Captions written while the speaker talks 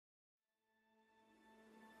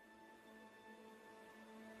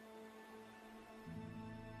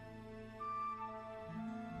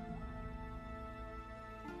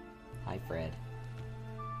Fred.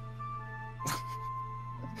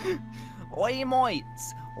 Oi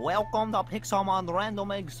mates! Welcome to Pixelmon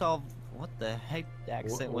Random Eggs of... What the heck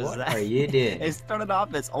accent was that? What are you doing? It started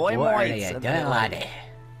off as Oi What are mates! you and doing, then laddie?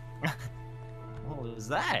 what was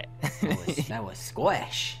that? That was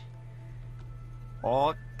squish.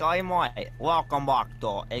 Okay mate, welcome back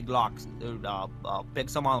to Egglocks,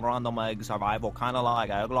 Pixelmon Random Egg Survival, kinda like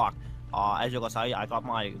Egglock. As you can see, I got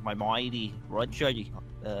my mighty Reggie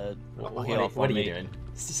What are you doing?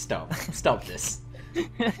 Stop this.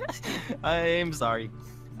 I'm sorry.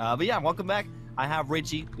 But yeah, welcome back. I have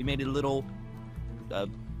Richie. We made a little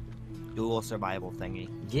dual survival thingy.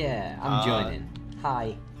 Yeah, I'm joining.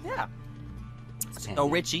 Hi. Yeah. So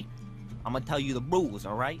Richie, I'm gonna tell you the rules,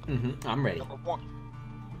 alright? I'm ready. Number 1,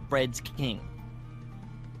 Fred's king.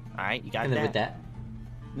 Alright, you got Live that? with that.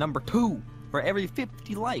 Number 2, for every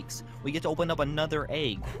 50 likes, we get to open up another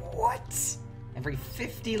egg. What? Every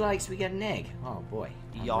 50 likes we get an egg. Oh boy,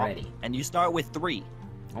 I'm ready. And you start with 3.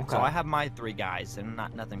 Okay. So I have my 3 guys, and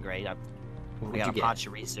nothing great. I got a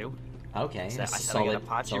Pachirisu. Okay, So I solid, got a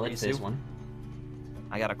Pachirisu. solid first one.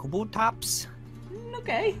 I got a Kabutops.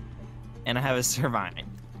 Okay. And I have a Servine.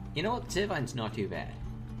 You know what? Servine's not too bad.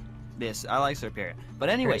 Yes, I like Serperior. But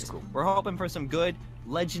anyways, cool. We're hoping for some good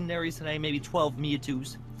legendaries today, maybe 12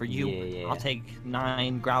 Mewtwo's for you. Yeah. I'll take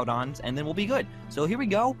 9 Groudons, and then we'll be good. So here we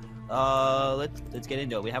go. Let's get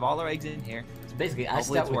into it. We have all our eggs in here. So basically, I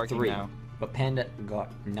Hopefully start with 3, now. but Panda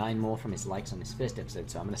got 9 more from his likes on his first episode,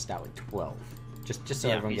 so I'm gonna start with 12. Just so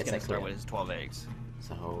Yeah, everyone he's gets gonna that start clear. with his 12 eggs.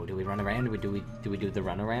 So do we run around? Do we do the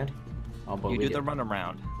run around? Oh, but You we do the run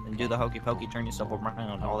around, and do the hokey pokey, turn yourself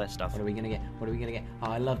around, all that stuff. What are we gonna get? What are we gonna get?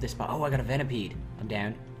 Oh, I love this spot. Oh, I got a Venipede. I'm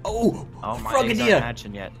down. Oh, my eggs aren't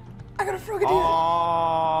hatching yet. I got a Frogadier.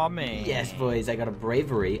 Oh man. Yes, boys. I got a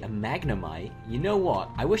Bravery, a Magnemite. You know what?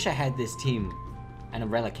 I wish I had this team, an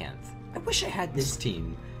Relicanth. I wish I had this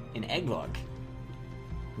team in Egglock.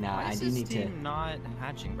 Now Why I is do this need to. team not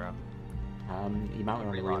hatching, bro? You might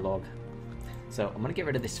want to relog. So I'm gonna get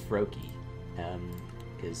rid of this Froakie,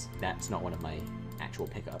 because that's not one of my actual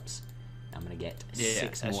pickups. I'm gonna get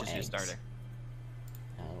 6 more just eggs. Your starter.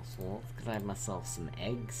 So let's grab myself some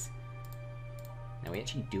eggs. Now we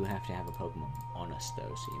actually do have to have a Pokemon on us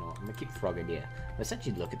though, so you know what? I'm gonna keep Frogadier. Let's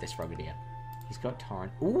actually look at this Frogadier. He's got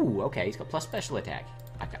Torrent. Ooh, okay, he's got plus special attack.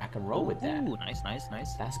 I can roll with that. Ooh, nice.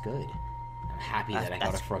 That's good. I'm happy that I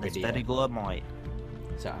got a Frogadier. That's very good, mate.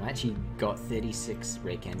 So I'm actually got 36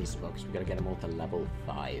 rare candies as well, because we gotta get them all to level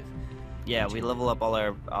 5. Yeah, we level up all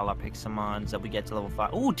our Pixelmons that we get to level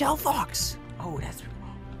 5. Ooh, Delphox! Oh, that's...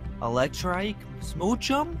 Electrike,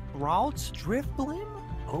 Smoochum, Ralts, Drifblim.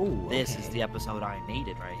 Oh, okay. This is the episode I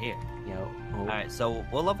needed right here. Yo. Oh. Alright, so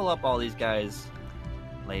we'll level up all these guys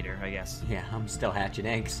later, I guess. Yeah, I'm still hatching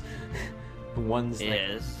eggs. One's like...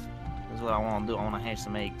 This is what I want to do. I want to hatch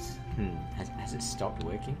some eggs. Has it stopped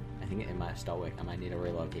working? I think it might have stopped working. I might need a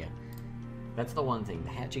relog here. That's the one thing.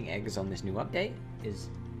 The hatching eggs on this new update is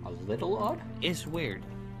a little odd. It's weird.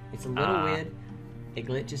 It's a little weird. It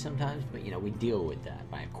glitches sometimes, but you know, we deal with that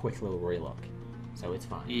by a quick little relock. So it's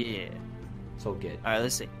fine. Yeah. It's all good. Alright,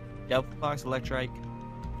 let's see. Delphox, Electrike,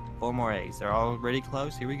 4 more eggs. They're all really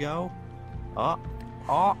close. Here we go. Oh,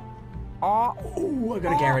 Ooh, I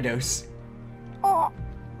got a Gyarados. oh.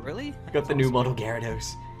 Really? I got the new model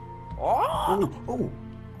Gyarados. Oh.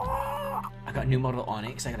 I got a new model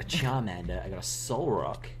Onix. I got a Charmander. I got a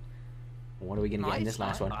Solrock. What are we gonna get in this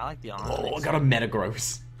last one? I like the Onyx. Oh, I got a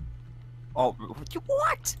Metagross. Oh,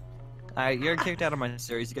 what? Alright, you're kicked out of my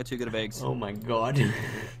series. You got too good of eggs. Oh my god.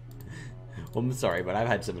 Well, I'm sorry, but I've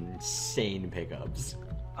had some insane pickups.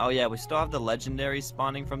 Oh yeah, we still have the legendary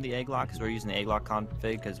spawning from the Egglock because we're using the Egglock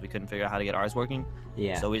config because we couldn't figure out how to get ours working.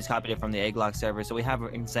 Yeah. So we just copied it from the Egglock server. So we have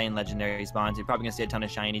insane legendary spawns. You're probably gonna see a ton of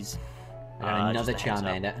shinies. I got another just a heads up.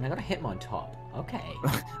 Charmander, and I got a Hitmontop. Okay.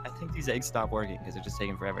 I think these eggs stopped working because they're just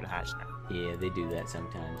taking forever to hatch now. Yeah, they do that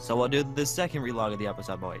sometimes. So we'll do the second relog of the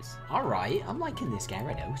episode, boys. Alright, I'm liking this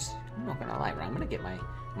Gyarados. I'm not gonna lie, right? I'm gonna get my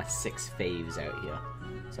 6 faves out here.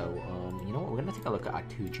 So, you know what? We're gonna take a look at our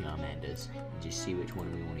 2 Charmanders and just see which one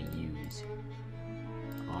we want to use.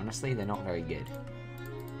 Honestly, they're not very good.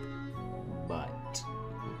 But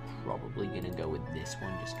we're probably gonna go with this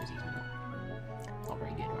one just because he's not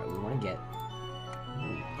very good. Right, we want to get...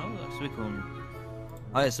 Oh, Suicune.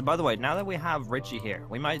 Alright, so by the way, now that we have Richie here,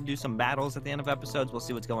 we might do some battles at the end of episodes. We'll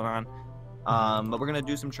see what's going on. But we're gonna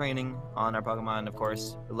do some training on our Pokemon, of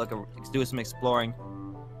course. Do some exploring.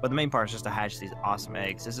 But the main part is just to hatch these awesome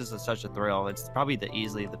eggs. This is such a thrill. It's probably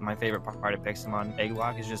my favorite part of Pixelmon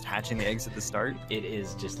Egglock is just hatching the eggs at the start. It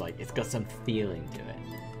is just like, it's got some feeling to it.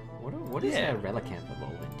 What is a Relicanth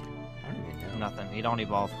evolve into? I don't even know. Nothing. You don't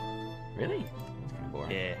evolve. Really? That's kind of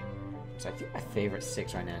boring. Yeah. So I think my favorite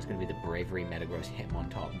 6 right now is going to be the Bravery, Metagross,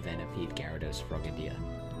 Hitmontop, Venipede, Gyarados, Frogadier.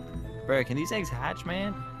 Bro, can these eggs hatch,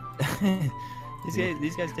 man?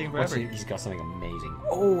 these guys taking forever. He's got something amazing.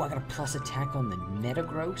 Oh, I got a plus attack on the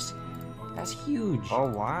Metagross. That's huge. Oh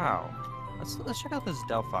wow. Let's check out this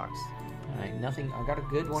Delphox. Alright, nothing. I got a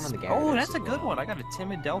good one on the Gyarados. Oh, that's a good one. I got a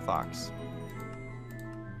timid Delphox.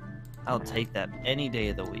 I'll take that any day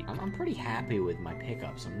of the week. I'm pretty happy with my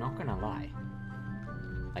pickups. I'm not gonna lie.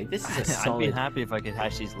 Like, this is a solid... I'd be happy if I could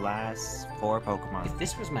hatch these last 4 Pokemon. If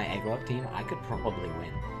this was my Egglocke team, I could probably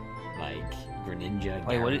win. Like, Greninja,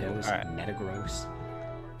 Wait, Gyarados, right. Metagross.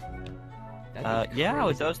 Yeah,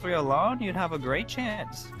 with those 3 alone, you'd have a great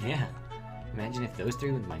chance. Yeah. Imagine if those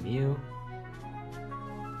 3 with my Mew...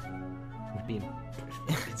 would be...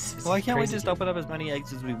 Why can't we just open up as many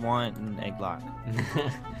eggs as we want in Egglocke?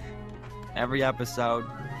 Every episode,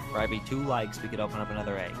 for every 2 likes, we could open up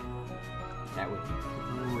another egg. That would be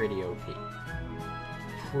pretty OP.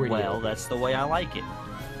 Well, OP. that's the way I like it.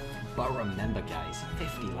 But remember, guys,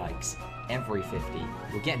 50 likes. Every 50.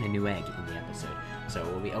 We're getting a new egg in the episode. So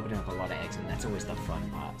we'll be opening up a lot of eggs, and that's always the fun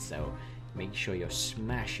part. So make sure you're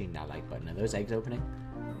smashing that like button. Are those eggs opening?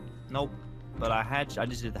 Nope. But I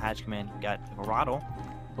just did the hatch command. Got Remodel.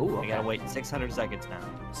 Oh, okay. I gotta wait 600 seconds now.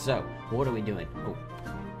 So, what are we doing? Oh,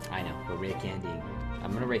 I know. We're rare candying.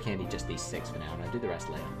 I'm gonna rare candy just these 6 for now, and I'll do the rest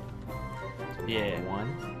later. So yeah.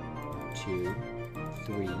 1, 2,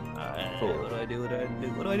 3, 4. What do I do?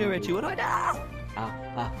 What do I do, Richie? What do I do?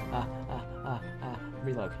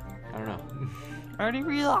 Relog. I don't know. I already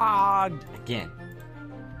relogged. Again.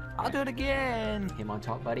 I'll do it again. Him on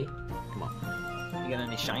top, buddy. Come on. You got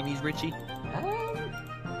any shinies, Richie?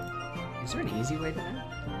 Is there an easy way to that?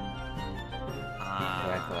 Do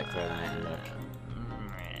I have to like throw them in and look?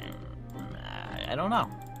 I don't know.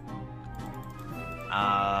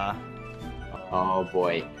 Oh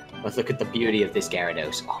boy. Let's look at the beauty of this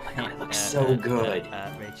Gyarados. Oh my god, it looks so good.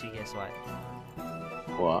 Richie, guess what?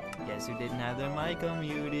 What? Guess who didn't have their mic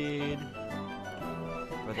unmuted?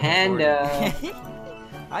 Panda!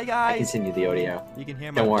 Hi guys! I can send you the audio. You can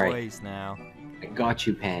hear my voice now. I got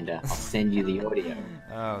you, Panda. I'll send you the audio.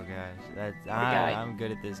 Oh gosh, I'm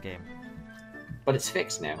good at this game. But it's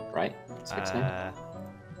fixed now, right? It's fixed now?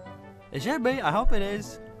 It should be. I hope it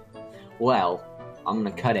is. Well, I'm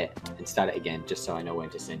gonna cut it and start it again, just so I know when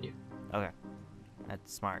to send you. Okay.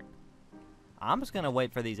 That's smart. I'm just gonna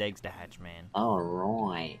wait for these eggs to hatch, man.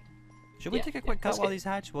 Alright. Should we take a quick cut while these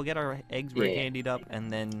hatch? We'll get our eggs candied up,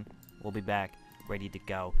 and then we'll be back, ready to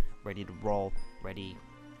go, ready to roll, ready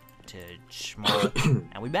to schmoll,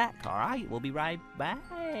 and we back. All right, we'll be right back.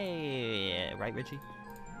 Right, Richie?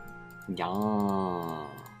 Yeah.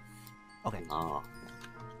 Okay.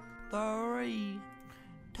 3,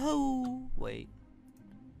 2. Wait.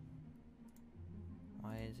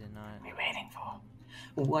 Why is it not? What are you waiting for?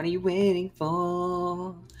 What are you waiting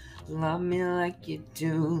for? Love me like you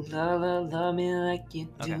do. Love me like you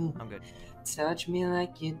do. Okay, I'm good. Touch me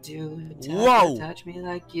like you do. Whoa! Touch me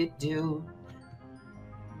like you do.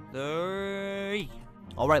 3.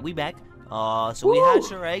 All right, we back. So we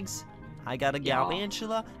hatched our eggs. I got a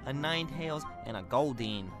Galvantula, a Ninetales, and a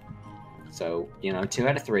Goldeen. So, you know, 2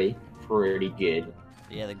 out of 3. Pretty good.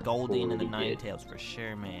 Yeah, the Goldeen and the Ninetales for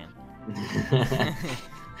sure, man. But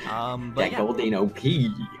that Goldeen OP.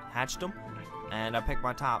 Hatched them, and I picked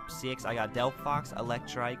my top 6. I got Delphox,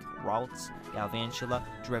 Electrike, Ralts, Galvantula,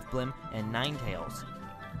 Drifblim, and Ninetales.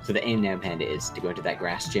 So the aim now, Panda, is to go into that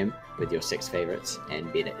grass gym with your 6 favorites and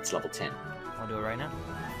beat it. It's level 10. Wanna do it right now?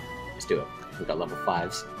 Let's do it. We've got level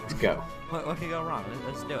 5s. Let's go. What could go wrong?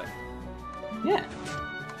 Let's do it. Yeah.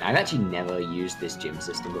 I've actually never used this gym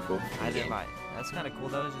system before. I did buy it. That's kind of cool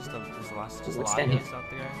though. There's a lot of stuff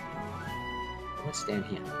there. What's down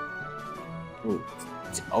here? Ooh,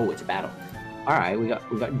 it's a battle. All right, we got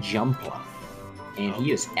Jumpluff, and he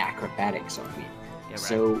uses acrobatics on me. Yeah, right.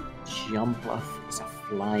 So Jumpluff is a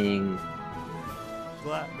flying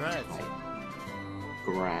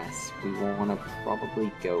grass. We want to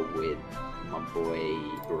probably go with my boy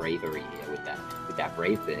Bravery here with that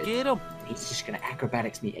Brave Bird. Get him! He's just gonna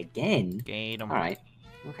acrobatics me again. Get him! All right.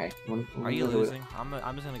 Okay. Are you losing?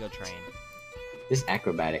 I'm just gonna go train. This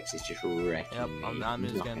acrobatics is just wrecking Yep. me. I'm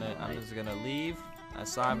just gonna leave. I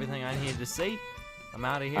saw everything I needed to see. I'm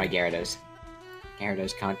out of here. All right, Gyarados.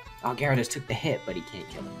 Gyarados can't. Oh, Gyarados took the hit, but he can't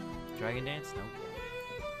kill him. Dragon Dance? Nope.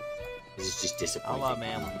 This is just disappointing. Hello,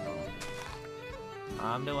 ma'am.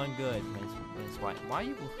 I'm doing good, Miss White. Why are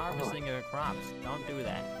you harvesting your crops? Don't do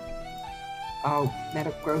that. Oh,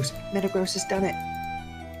 Metagross. Metagross has done it.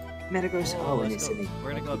 Metagross. Oh, and it's sitting.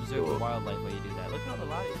 We're gonna go observe the wildlife while you do that. Look at all the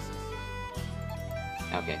lights.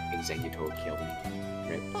 Okay, Executor killed me.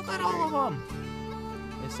 Rip. Look at all of them.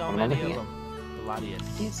 There's so What am I many of looking them. Gladius.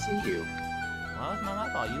 I can't see you. Well, it's not my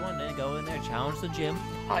fault. You wanted to go in there, challenge the gym,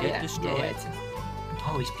 Oh, get yeah. destroyed. Yeah,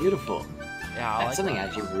 oh, he's beautiful. Yeah, I That's like something I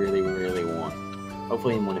Gladius. actually really, really want.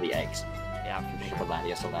 Hopefully in one of the eggs. Yeah, for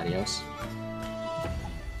Like sure. a Latios.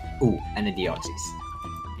 Ooh, and the Deoxys.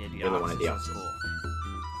 Yeah, the Really one of the Oxys is Oxys. cool.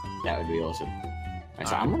 That would be awesome. Alright,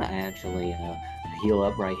 so Alright. I'm gonna actually heal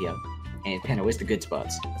up right here. And Panda, where's the good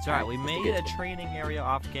spots? That's right. We Where's the made good a spots? training area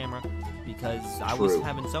off camera because I was True.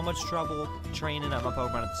 having so much trouble training up my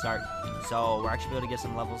Pokemon at the start. So we're actually able to get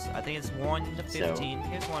some levels. I think it's 1 to 15.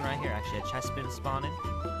 Here's one right here, actually. A Chespin spawning. We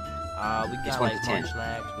It's got 1 like to 10.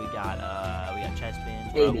 Munchlax. We got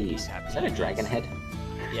Chespin. Babies. Is that a dragon head?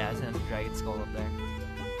 Yeah, it's a dragon skull up there.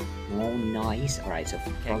 Oh, nice. Alright, so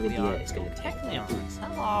Frogadier is gonna take Kecleons.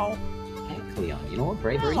 Hello. Kecleon. You know what?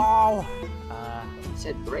 Bravery? Hello. You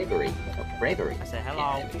said bravery. Oh, bravery. I said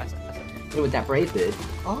hello. Yeah, there we go. With that brave bird.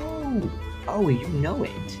 Oh! Oh, you know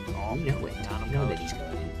it. Oh, You know it. not a You know that coach. he's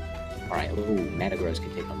going in. Alright, ooh, Metagross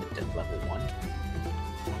can take on the level 1.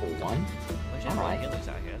 Level 1? We should have Alright. healers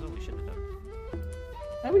out here. That's what we should have done.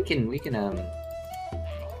 Oh, we can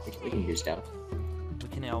do stuff. We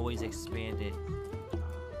can always expand it.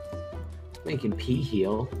 We can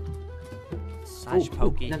P-heal. Such Ooh,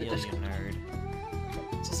 Poke another Heal, you disc. nerd.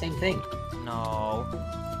 It's the same thing. No.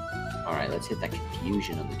 Alright, let's hit that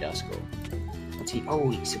confusion on the Duskull. Let's see. Oh,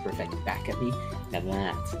 he's super effective back at me. Now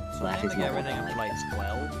that. So that I is think not everything what I up to like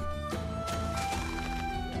 12.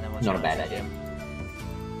 And then once Not a you're bad on the idea. gym-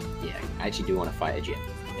 Yeah, I actually do want to fight a gym.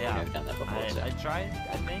 Yeah. I've never done that before, so. I tried,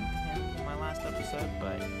 I think, in my last episode,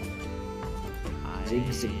 but I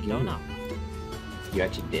Zigzagoon. don't know. You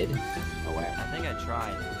actually did? Oh, wow. I think I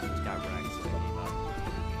tried. It just got wrecked, so I gave up.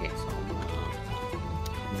 Okay, so I'm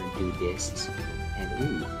gonna do this. And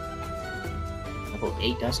ooh. Level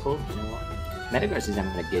 8 Duskull? You know what? Metagross is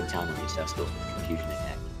having a good time with these Duskulls with confusion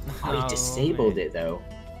attack. Oh, he disabled man. it though.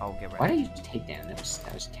 Oh, get Why ready. did you take down? That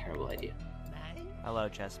was a terrible idea. Hello,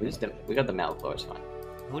 Chespin. We got the Malclaw, it's fine.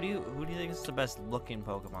 Who do you think is the best looking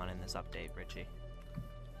Pokemon in this update, Richie?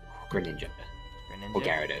 Greninja. Greninja? Or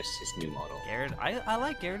Gyarados, his new model. I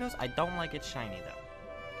like Gyarados. I don't like it shiny though.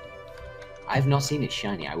 I've not seen it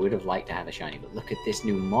shiny. I would have liked to have a shiny, but look at this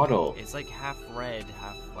new model. It's like half red,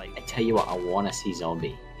 half like. I tell you what, I want to see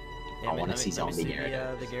zombie. Yeah, I want to see zombie the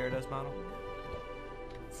Gyarados. Gyarados model.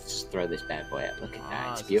 Let's just throw this bad boy out. Look at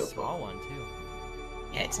that, it's a beautiful. small one too.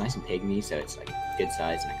 Yeah, it's nice and pygmy, so it's like good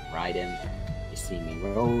size, and I can ride him. You see me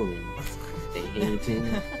rolling, they hating.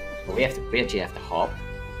 But we actually have to hop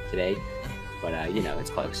today. But you know, it's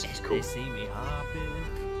close. It's cool. They see me hopping,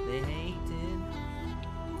 they hating.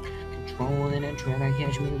 Controlling and trying to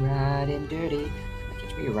catch me riding dirty. Trying to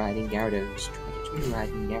catch me riding Gyarados. Trying to catch me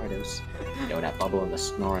riding Gyarados. You know that bubble and the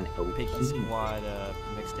snoring. Oh, Piggy Squad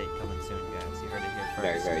mixtape coming soon, guys. You heard it here first.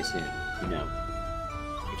 very, very soon. You know.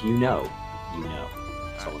 If you know, you know.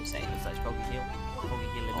 That's all I'm saying. Such Poke Heal. Poke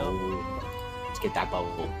Heal it up. Oh, let's get that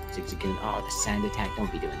bubble. Zigzagoon. Oh, the sand attack.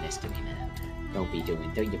 Don't be doing this to me, man. Don't be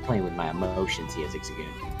doing. You're playing with my emotions here,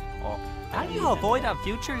 Zigzagoon. Oh. I How don't do need you that avoid attack. a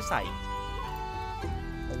future sight?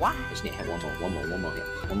 What? I just need to hit one more hit.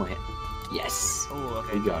 One more hit. Yes. Oh,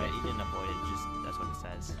 okay. We got it. You didn't avoid it. Just that's what it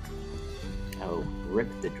says. Oh, rip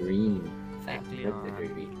the dream. Fam, rip the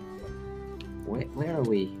Kecleon. dream. Where are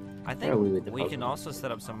we? I Where are we with think the we can Pokemon? also set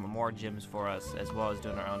up some more gyms for us as well as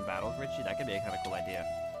doing our own battles, Richie. That could be a kind of cool idea.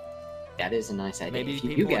 That is a nice idea. Maybe If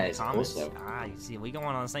people you in the guys comments. also, You see, we go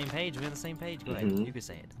on the same page. We're on the same page. Go ahead. Mhm. You can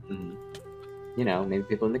say it. you know, maybe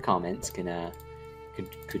people in the comments can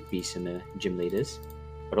could be some gym leaders,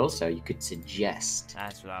 but also you could suggest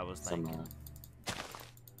That's what I was some. thinking.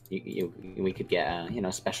 We could get you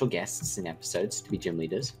know, special guests in episodes to be gym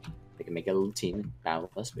leaders. They can make a little team and battle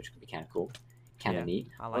with us, which could be kind of cool, kind of Yeah, neat.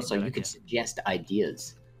 I like Also, that you idea. could suggest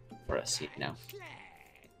ideas for us. You know,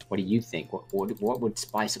 what do you think? What would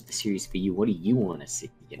spice up the series for you? What do you want to see?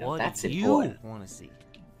 You know, What that's do important. you want to see?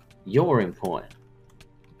 You're important.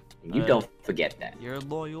 And you don't forget that. You're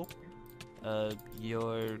loyal.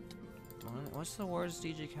 You're. What's the words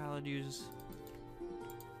DJ Khaled uses?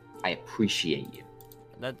 I appreciate you.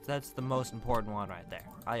 That's the most important one right there.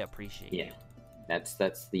 I appreciate Yeah. you. That's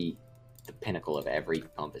the pinnacle of every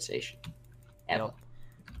conversation. Ever. Yep.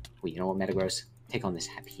 Well, you know what, Metagross? Take on this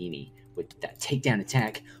Happini with that takedown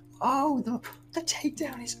attack. Oh, the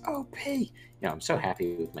takedown is OP. You know, I'm so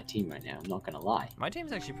happy with my team right now. I'm not gonna lie. My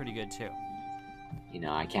team's actually pretty good too. You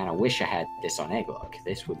know, I kind of wish I had this on Egglock.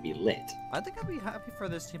 This would be lit. I think I'd be happy for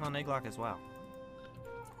this team on Egglock as well.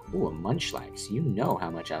 Ooh, a Munchlax. You know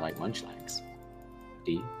how much I like Munchlax.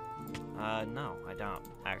 Do you? No, I don't,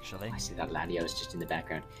 actually. I see that Latios just in the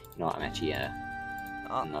background. You know what, I'm actually,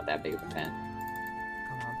 I'm not that big of a fan.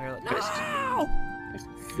 Come on, Barely. But No! there's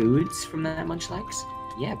foods from that Munchlax?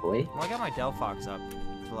 Yeah, boy. Well, I got my Delphox up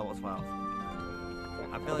to level 12.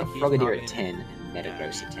 I feel like he's Frogadier probably at 10 and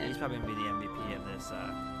Metagross at 10. He's probably gonna be the MVP of this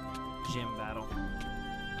gym battle.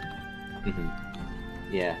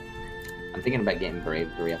 Yeah. I'm thinking about getting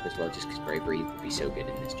Bravery up as well, just because Bravery would be so good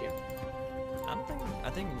in this gym. I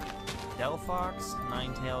think Delphox,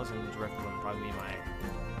 Ninetales, and Drifblim would probably be my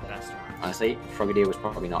best one. Honestly, Frogadier was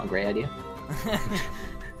probably not a great idea.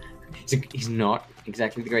 He's not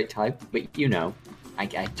exactly the great type, but you know, I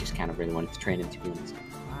just kind of really wanted to train him, to be honest.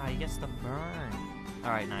 Wow, he gets the burn.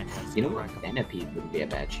 Alright, Ninetales. You know what? Venipede wouldn't be a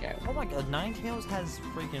bad shout. Oh my god, Ninetales has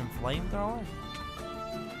freaking flamethrower?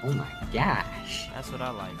 Oh my gosh. That's what I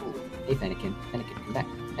like. Ooh. Hey, Fennekin. Fennekin, come back.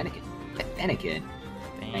 Fennekin. Fennekin.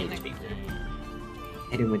 Hey, just be good.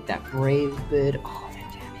 Hit him with that Brave Bird. Oh,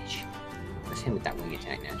 that damage. Let's hit him with that wing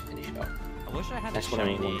attack now to finish it off. I wish I had That's a what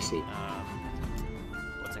shiny, I want to see.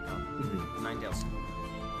 What's it called? Ninetales.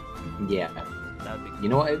 Yeah. That would be cool. You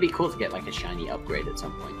know what? It'd be cool to get like a shiny upgrade at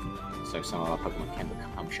some point. So some of our Pokemon can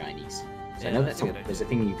become shinies. So Yeah, I know that's there's a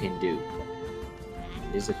thing you can do.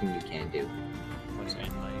 There's a thing you can do. What do you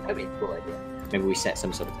mean, like... That'd be a cool idea. Maybe we set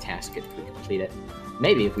some sort of task if we complete it.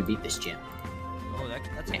 Maybe if we beat this gym. Oh,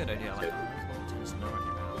 that's a good idea. I like that.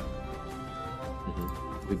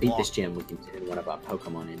 If we beat this gym, we can turn one of our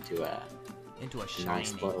Pokemon into a shiny.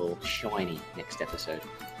 nice little shiny next episode.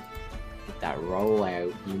 With that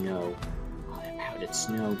rollout, you know. Oh, that powdered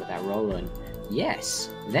snow, but that rolling. Yes,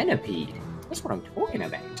 Venipede. That's what I'm talking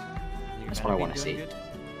about. That's what I want to see. Good?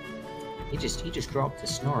 He just dropped the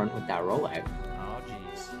Snorunt with that rollout. Oh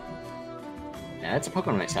jeez. Now that's a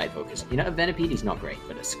Pokemon I'm excited for, because you know, a Venipede is not great,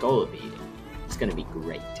 but a Scolipede is going to be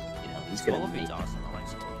great. You know, he's going to make. Awesome. I like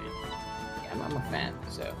Scolipede. Yeah, I'm a fan.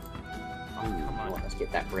 So, Oh, come on. well, let's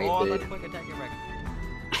get that Brave Oh, Bird. let quick attack your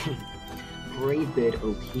wreck. Brave Bird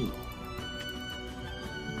OP.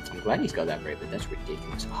 I'm glad he's got that Brave Bird. That's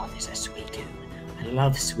ridiculous. Oh, there's a Suicune. I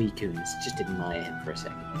love Suicunes. Just admire him for a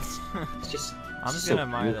second. It's just. I'm just so gonna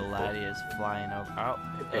admire the beautiful. Latias flying over. Oh,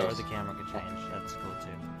 There's- the camera could change. That's cool too.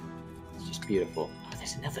 It's just beautiful. Oh,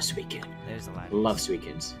 there's another Suicune. There's the Latias. Love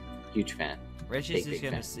Suicunes. Huge fan. Richie's big just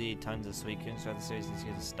gonna fan. see tons of Suicunes throughout the series. He's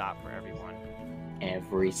gonna stop for everyone.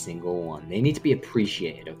 Every single one. They need to be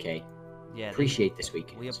appreciated, okay? Yeah, Appreciate the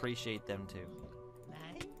Suicunes. we appreciate them too.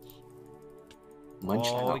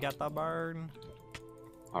 Munchlax. Oh, we got the burn.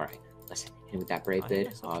 Alright, let's hit him with that Brave I think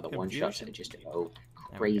Bird. I saw Oh, the one shots confusion. are just go There we go.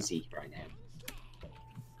 crazy right now. Hit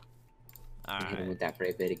him Alright. with that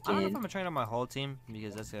Brave Bird I don't know if I'm again. gonna train on my whole team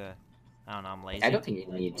because that's a. I don't know. I'm lazy. I don't think you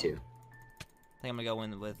need to. I think I'm gonna go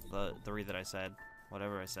in with the three that I said.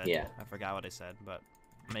 Whatever I said. Yeah. I forgot what I said, but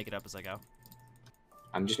make it up as I go.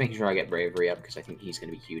 I'm just making sure I get Bravery up because I think he's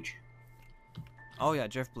going to be huge. Oh yeah,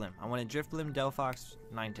 Drifblim. I wanted Drifblim, Delphox,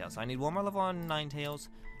 Ninetales. So I need one more level on Ninetales,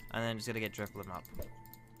 and then just gotta get Drifblim up.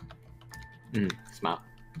 Smart.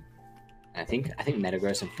 I think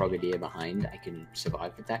Metagross and Frogadier behind, I can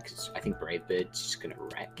survive with that because I think Brave Bird's just going to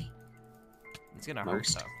wreck. It's gonna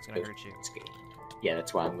Most. hurt though. It's gonna hurt you. It's good. Yeah,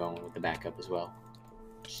 that's why I'm going with the backup as well.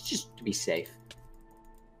 Just to be safe.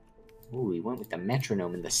 Ooh, he went with the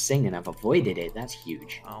metronome and the sing, and I've avoided it. That's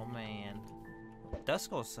huge. Oh man,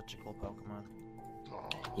 Duskull is such a cool Pokemon.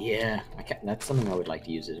 Yeah, that's something I would like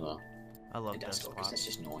to use as well. I love The Duskull, because that's Duskull.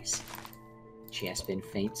 just nice. Chestbin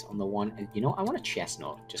faints on the one. And you know, I want a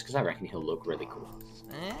Chestnaught, just because I reckon he'll look really cool.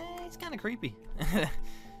 He's kind of creepy.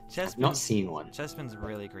 I've not seen one. Chestbin's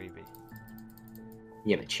really creepy.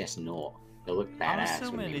 Yeah, but Chestnaught. He'll look I'm badass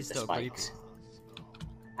assuming when he he's with the still creepy. spikes.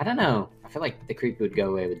 I don't know. I feel like the creepy would go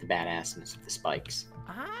away with the badassness of the spikes.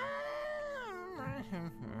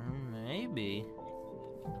 Maybe.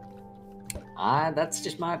 That's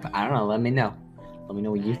just my. I don't know. Let me know. Let me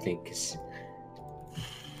know what you think, cause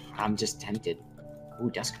I'm just tempted. Ooh,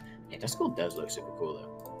 Duskull does look super cool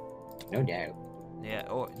though. No doubt. Yeah.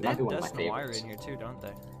 Oh, It they might have be one of my Dusk Noir favorites. in here too, don't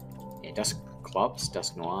they? Yeah, Dusclops,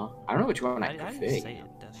 Dusk Noir. I don't know which one I How do prefer. you say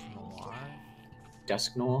it? Dusk Noir.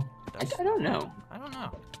 Dusk Noir. Dusk- I don't know I don't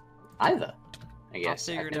know. either. I I'll guess.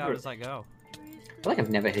 figure I've it never, out as I go. I feel like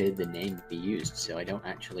I've never heard the name be used, so I don't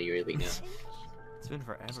actually really know. It's been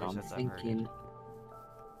forever So I'm since I've heard it. thinking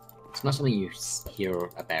it's not something you hear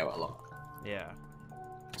about a lot. Yeah.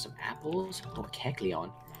 Some apples? Oh,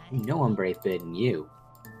 Kecleon. You know I'm Brave Bird and you.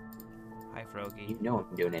 Hi, Froakie. You know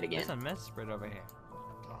I'm doing it again. There's a Mesprit over here.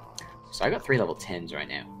 So I got 3 level 10s right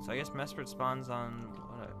now. So I guess Mesprit spawns on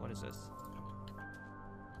what is this?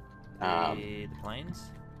 Um, The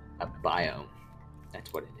plains? A biome.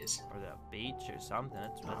 That's what it is. Or the beach or something.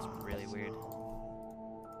 That's really weird.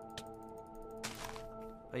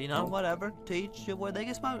 But you know, whatever. Teach where they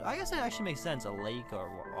get spawned. I guess it actually makes sense. A lake or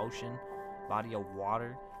ocean, body of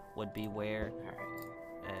water would be where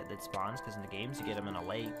that spawns. Because in the games you get them in a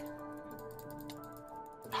lake.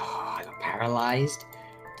 Oh, I got paralyzed.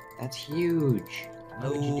 That's huge. Why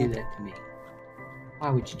would you do that to me? Why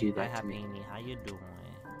would you do that to me? How you doing?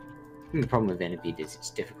 The problem with Venipede is it's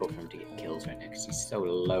difficult for him to get kills right now because he's so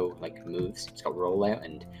low, like, moves. He's got Rollout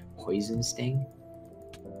and Poison Sting.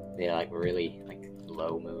 They're, like, really, like,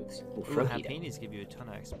 low moves. Ooh, Happinies give you a ton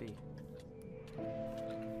of XP.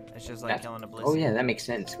 It's just like killing a Blissey. Oh, yeah, that makes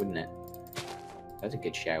sense, wouldn't it? That's a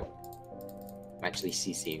good shout. I'm actually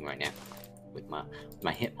CCing right now with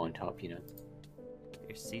my hit on top, you know.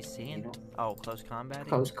 You're CCing? You know? Oh, close combat?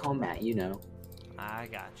 Close combat, you know. I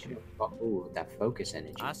got you. Oh, ooh, that focus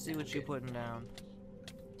energy. I see what you're putting down.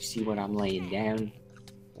 You see what I'm laying down?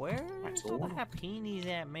 Where's all the Happinies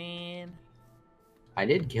at, man? I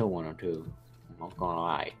did kill one or two. I'm not gonna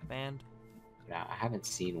lie. Band? Yeah, I haven't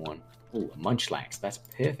seen one. Ooh, a Munchlax. That's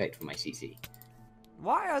perfect for my CC.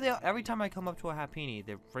 Why are they... Every time I come up to a Happiny,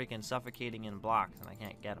 they're freaking suffocating in blocks and I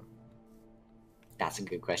can't get them. That's a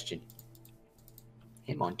good question.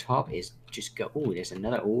 Him on top is just go... Ooh, there's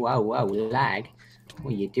another... Ooh, wow, wow, lag.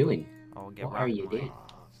 What are you doing? Oh, get what are you doing?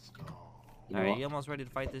 Alright, you almost ready to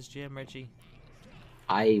fight this gym, Richie?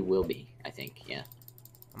 I will be, I think, yeah.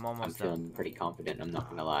 I'm feeling pretty confident, I'm not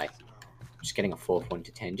gonna lie. Just getting a 4-1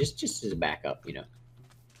 to 10, just as a backup, you know.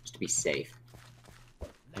 Just to be safe.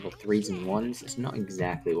 Level 3s and 1s, it's not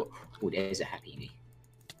exactly what... Ooh, there's a Happiny.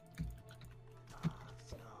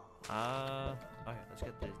 Okay, let's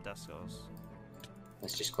get these Duscos.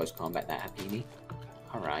 Let's just close combat that Happiny.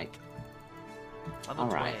 Alright.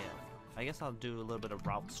 Alright. I guess I'll do a little bit of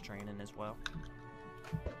routes training as well.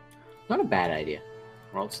 Not a bad idea.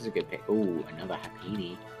 Routes is a good pick. Ooh, another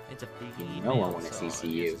Happiny. It's a big You know I want to CC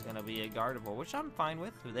you. It's gonna be a Gardevoir, which I'm fine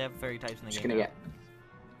with. They have fairy types in the game. Just gonna get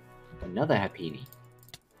another Happiny.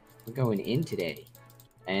 We're going in today.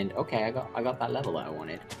 And okay, I got that level that I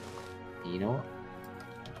wanted. You know what?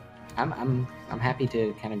 I'm happy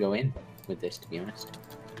to kind of go in with this, to be honest.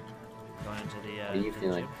 Going into the How are you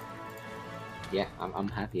feeling? Yeah, I'm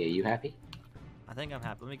happy. Are you happy? I think I'm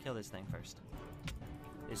happy. Let me kill this thing first.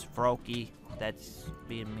 It's Froakie that's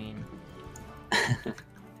being mean.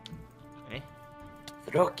 Hey?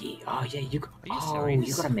 Froakie. Oh yeah, you got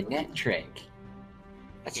a Manectric.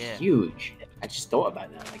 That's huge. I just thought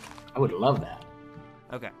about that. Like, I would love that.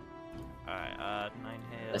 Okay. Alright,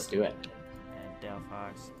 Ninetales. Let's do it. And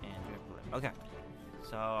Delphox and Driplet. Okay.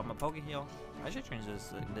 So I'm a Pokeheel. I should change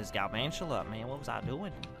this Galvantula up, man. What was I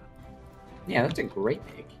doing? Yeah, that's a great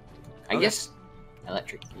pick. I guess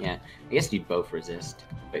electric. Yeah, I guess you'd both resist.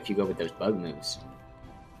 But if you go with those bug moves,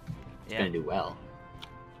 it's gonna do well.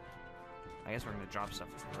 I guess we're gonna drop stuff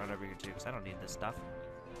right over here too, because I don't need this stuff.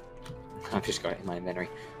 I've just got it in my inventory.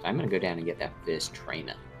 So I'm gonna go down and get that first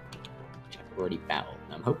trainer, which I've already battled.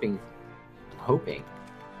 And I'm hoping.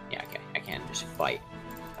 Yeah, okay, I can just fight.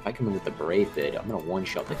 If I come in with the Brave Bird, I'm gonna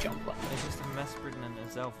one-shot the Jumpler. It's just a Mesprit and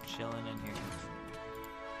his elf chilling in here.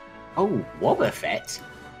 Oh, Wobbuffet!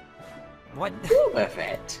 What?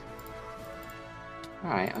 Wobbuffet!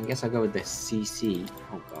 Alright, I guess I'll go with the CC.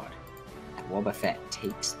 Oh god. That Wobbuffet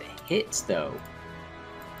takes the hits, though.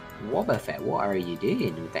 Wobbuffet, what are you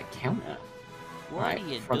doing with that counter? Alright,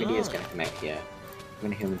 Frogadier is gonna come out here. I'm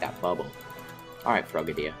gonna hit him with that bubble. Alright,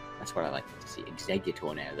 Frogadier. That's what I like to see.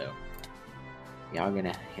 Executor now, though. Yeah, I'm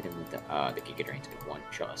gonna hit him with the Giga Drain's gonna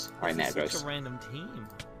one-shot us. Alright, Metagross. It's such a random team.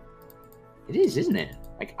 It is, isn't it?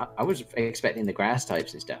 Like, I was expecting the grass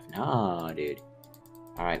types and stuff. Nah, dude.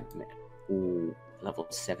 Alright. Ooh, level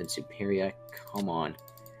 7 Superior. Come on.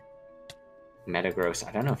 Metagross.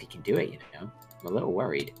 I don't know if he can do it, you know? I'm a little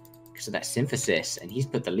worried. Because of that Synthesis, and he's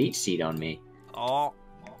put the Leech Seed on me. Oh.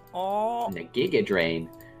 And the Giga Drain.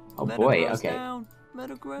 Oh Metagross boy, okay. Down.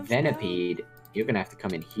 Metagross Venipede. Down. You're gonna have to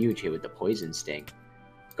come in huge here with the Poison Sting.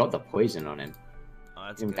 Got the poison on him. Oh,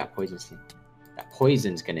 that's Even good. with that Poison Sting. That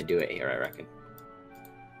poison's gonna do it here, I reckon.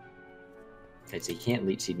 Okay, so he can't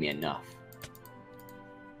Leech Seed me enough.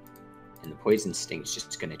 And the Poison Sting's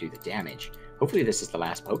just gonna do the damage. Hopefully this is the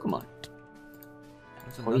last Pokemon.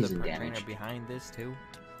 There's Poison another damage. trainer behind this too.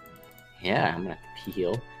 Yeah, I'm gonna have to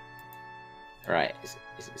heal. Alright, is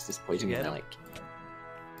this poison Did you get gonna him? like...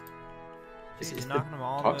 Jeez, Is you're the knocking them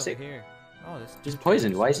all toxic? over here. Oh, this He's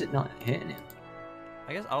poisoned, why is it not hitting him?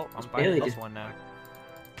 I guess. Oh, I'm It's fighting barely this just- one now.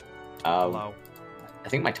 I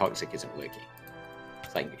think my Toxic isn't working.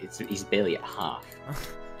 It's like, he's barely at half.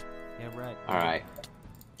 Yeah, right. Alright.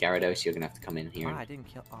 Gyarados, you're gonna have to come in here Ah, I and didn't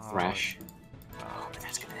kill. Oh, thrash. Oh, but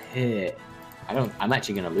that's gonna hit. I'm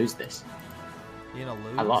actually gonna lose this. You're gonna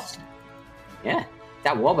lose? I lost. Yeah,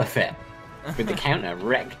 that Wobbuffet with the counter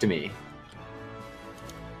wrecked me.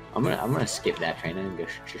 I'm gonna skip that trainer and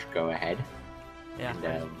just go ahead. Yeah, and,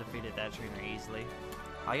 I defeated that trainer easily.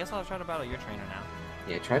 I guess I'll try to battle your trainer now.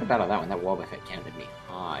 Yeah, try to battle that one. That Wobbuffet countered me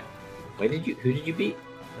hard. Who did you beat?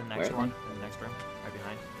 The next one, in the next room, right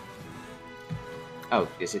behind. Oh,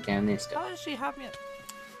 is it down there still? How does she have me?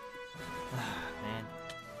 Man,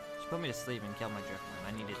 she put me to sleep and killed my Driftman.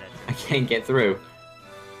 I needed that I Driftman. can't get through.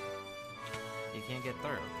 You can't get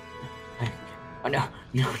through. Oh no,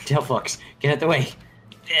 no, Delphox, get out the way.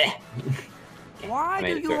 Why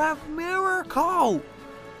do you have Mirror Coat?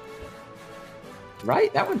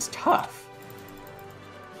 Right? That one's tough.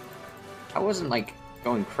 I wasn't like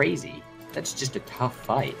going crazy. That's just a tough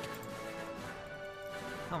fight.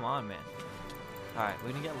 Come on, man. Alright,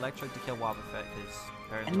 we're gonna get Electric to kill Wobbuffet,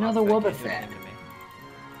 because another Wobbuffet.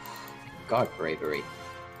 God, bravery.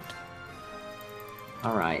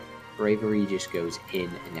 Alright, bravery just goes in,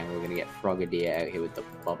 and now we're gonna get Frogadier out here with the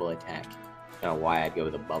bubble attack. I don't know why I'd go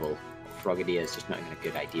with a bubble. Frogadier is just not even a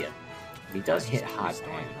good idea. But he does hit hard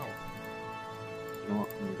pound. You know what?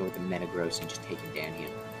 I'm gonna go with the Metagross and just take him down here.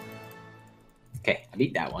 Okay, I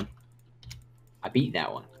beat that one. I beat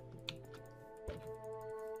that one.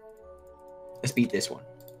 Let's beat this one.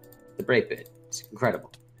 The Brave Bird. It's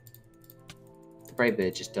incredible. The Brave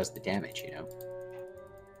Bird just does the damage, you know?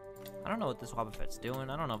 I don't know what this Wobbuffet's doing.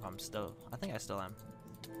 I don't know if I'm still... I think I still am.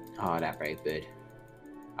 Oh, that Brave Bird.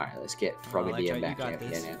 Alright, let's get Frogadier back out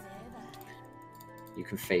here now. You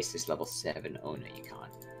can face this level 7. Oh, no, you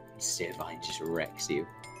can't. Sivine just wrecks you.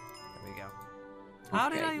 There we go. How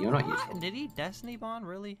did I... You're not useful. Did he Destiny Bond,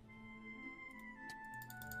 really?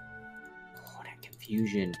 Oh, that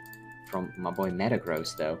confusion from my boy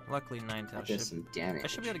Metagross, though. Luckily, Ninetales That does some damage. I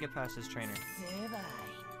should be able to get past his trainer.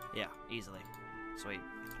 Yeah, easily. Sweet.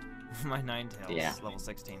 My Ninetales level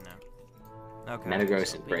 16 now. Okay. Metagross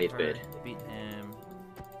so and Brave Bird. Beat him.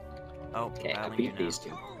 Oh, okay, I beat these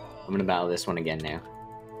two. I'm gonna battle this one again now.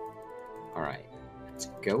 Alright. Let's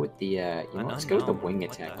go with the, you know, let's go with the wing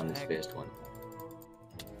attack on this first one.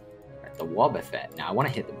 Alright, the Wobbuffet. Now, I want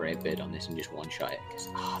to hit the Brave Bird on this and just one-shot it. Because,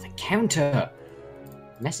 the counter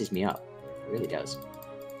messes me up. It really does.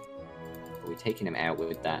 But we're taking him out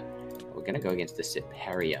with that. We're going to go against the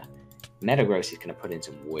Superior. Metagross is going to put in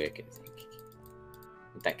some work, I think.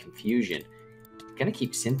 With that confusion. I'm going to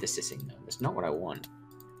keep synthesizing, though. That's not what I want.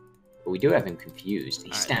 But we do have him confused.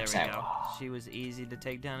 He snaps out. Oh. She was easy to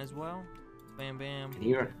take down as well. Bam, bam. Can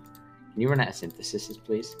you run out of synthesis,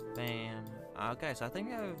 please? Bam. Okay, so I think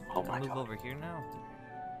I can move over here now.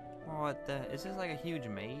 What the? Is this like a huge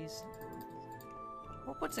maze?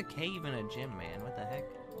 What's a cave in a gym, man? What the heck?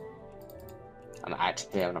 I'm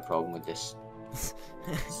actually having a problem with this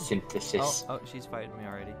synthesis. Oh, she's fighting me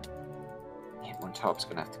already. Yeah, one top's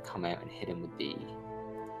gonna have to come out and hit him with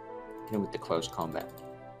the close combat.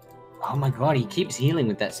 Oh my god, he keeps healing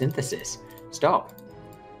with that synthesis. Stop.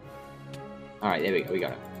 Alright, there we go, we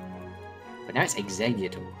got him. But now it's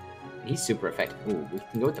Executor. He's super effective. Ooh, we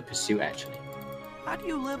can go with the Pursuit, actually. How do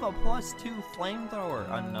you live a +2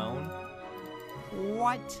 flamethrower, unknown?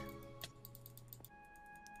 What?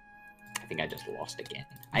 I think I just lost again.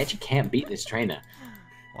 I actually can't beat this trainer.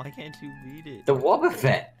 Why can't you beat it? The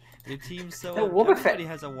Wobbuffet! Your team's so... Everybody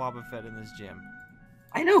has a Wobbuffet in this gym.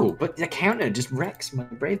 I know, but the counter just wrecks my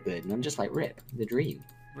Brave Bird, and I'm just like, rip, the dream.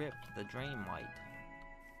 Rip, the dream white.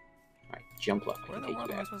 Alright, jump up. Where the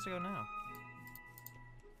world am I supposed to go now?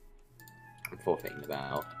 I'm forfeiting the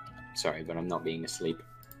battle. Sorry, but I'm not being asleep.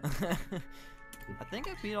 I think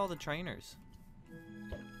I beat all the trainers.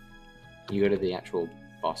 You go to the actual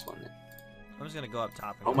boss one then. I'm just gonna go up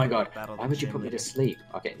top. And oh my god, why would you put me leader. to sleep?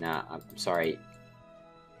 Okay, nah, I'm sorry.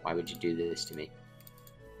 Why would you do this to me?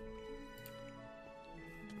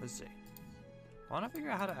 Let's see. I want to figure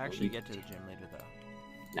out how to actually get to the gym leader,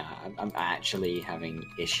 though. Nah, I'm actually having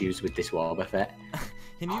issues with this Wobbuffet.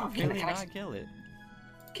 Can you really not kill it?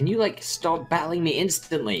 Can you, like, stop battling me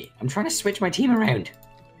instantly? I'm trying to switch my team around.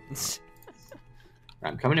 Right,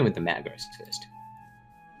 I'm coming in with the Metagross first.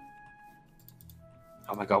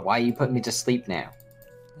 Oh my god, why are you putting me to sleep now?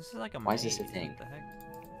 This is like a Why is this a thing? What the heck?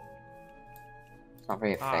 It's not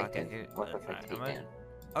very effective. Okay, What the fuck take down?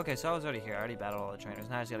 Okay, so I was already here. I already battled all the trainers.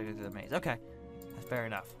 Now I just gotta go through the maze. Okay, that's fair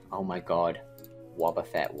enough. Oh my god.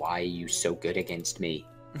 Wobbuffet, why are you so good against me?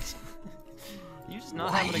 You're just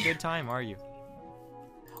not having a good time, are you?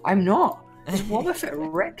 I'm not. This Wobbuffet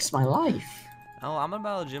wrecks my life. Oh, I'm gonna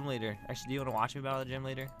battle the gym leader. Actually, do you want to watch me battle the gym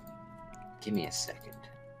leader? Give me a second.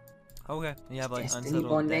 Okay. You have like Destiny unsettled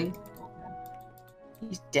bonding?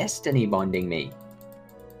 He's destiny bonding me.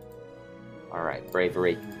 Alright,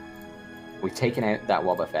 bravery. We've taken out that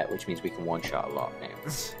Wobbuffet, which means we can one-shot a lot now.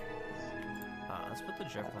 Let's put the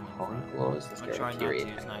Drifloon in Horn front. Claws, let's I'm go trying not to Period.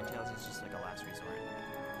 use Ninetales, it's just like a last resort.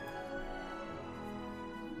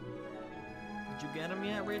 Did you get him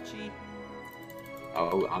yet, Richie?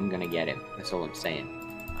 Oh, I'm gonna get him. That's all I'm saying.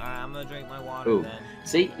 Alright, I'm gonna drink my water Ooh. then.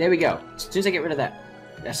 See, there we go. As soon as I get rid of that,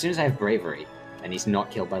 as soon as I have bravery, and he's not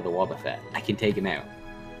killed by the Wobbuffet, I can take him out.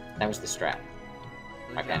 That was the strat.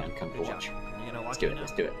 Alright, Good man, job, come to good watch. job. You gonna watch Let's do it, now?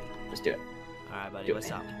 let's do it. Let's do it. Alright, buddy, Do it,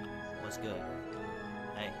 what's up? man. What's good?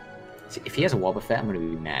 Hey. See, if he has a Wobbuffet, I'm gonna be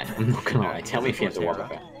mad. I'm not gonna lie. Alright, Tell me if he has a Torterra.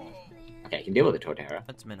 Wobbuffet. Okay, I can deal with the Torterra.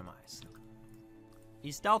 Let's minimize.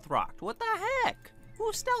 He's stealth rocked. What the heck?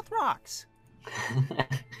 Who stealth rocks? You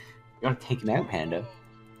gotta take him out, Panda.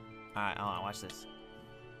 Alright, hold on, watch this.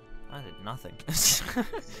 I did nothing.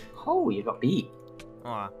 Oh, you got beat. Oh,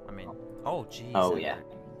 I mean, oh jeez. Oh, that yeah.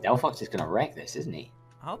 hurt. Delphox is gonna wreck this, isn't he?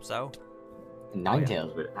 I hope so.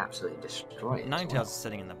 Ninetales would absolutely destroy it. as Ninetales well. is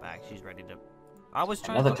sitting in the back. She's ready to. I was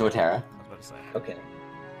trying Another to. Torterra. I was about to say. Okay.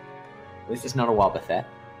 At least it's not a Wobbuffet.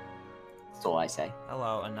 That's all I say.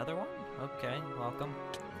 Hello, another one? Okay, welcome.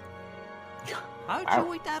 How'd Wow.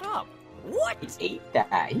 you eat that up? What? He ate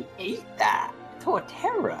that. He ate that.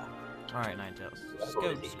 Torterra. Alright, Ninetales.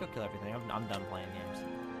 Just go kill everything. I'm done playing games.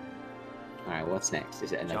 Alright, what's next?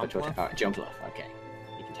 Is it another Jumpluff? Torterra? Oh, Jumpluff. Okay.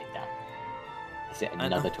 You can take that. Is it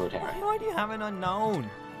another Torterra? Why do you have an unknown?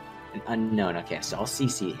 An unknown. Okay, so I'll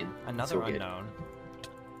CC him. It's Another all good. unknown.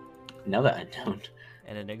 Another unknown.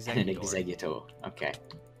 And an And an executor. Executor. Okay.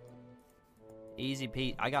 Easy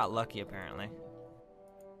Pete. I got lucky apparently.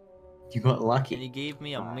 You got And lucky. he gave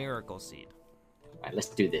me a miracle seed. Alright, let's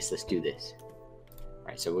do this. Let's do this.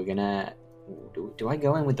 Alright, so we're gonna... Do I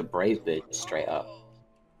go in with the Brave Bird straight up?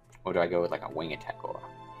 Or do I go with like a wing attack aura?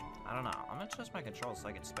 I don't know. I'm gonna trust my controls so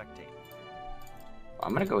I can spectate.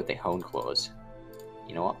 I'm gonna go with the Hone Claws.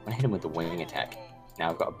 You know what? I'm gonna hit him with the wing attack. Now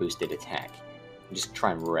I've got a boosted attack. And just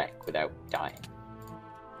try and wreck without dying.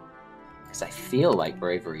 Because I feel like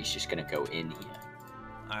Bravery's just gonna go in here.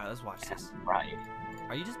 Alright, let's watch this. Right.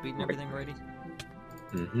 Are you just beating everything already?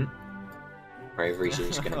 Mm-hmm. Bravery's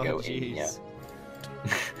just gonna go Oh, in here. jeez.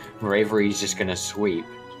 Bravery's just gonna sweep.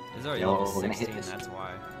 It's already You know, level we're gonna hit 16, this. that's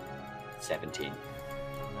why. 17.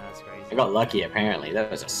 That's crazy. I got lucky apparently.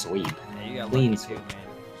 That was a sweep. Yeah, you got Clean lucky too, sweep. man.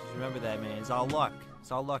 Just remember that, man. It's all luck.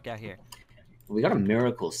 It's all luck out here. We got a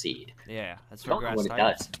Miracle Seed. Yeah, that's I for don't know grass what it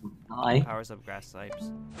types. does. Hi. Powers up grass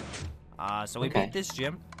types. So we Okay. beat this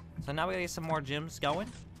gym. So now we gotta get some more gyms going.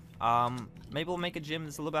 Maybe we'll make a gym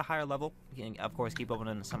that's a little bit higher level. We can, of course, keep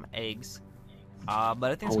opening some eggs. But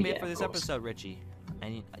I think it's Oh, gonna be yeah, it for of this course. episode, Richie.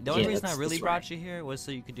 And the only Yeah, reason I that's really right. brought you here was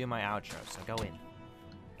so you could do my outro. So go in.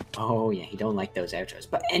 Oh yeah, he don't like those outros.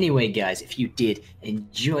 But anyway, guys, if you did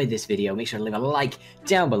enjoy this video, make sure to leave a like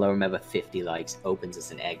down below. Remember, 50 likes opens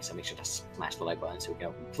us an egg, so make sure to smash the like button so we can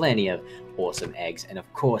open plenty of awesome eggs. And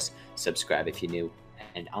of course, subscribe if you're new.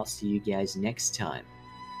 And I'll see you guys next time.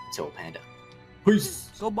 It's all Panda. Peace.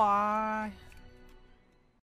 Goodbye.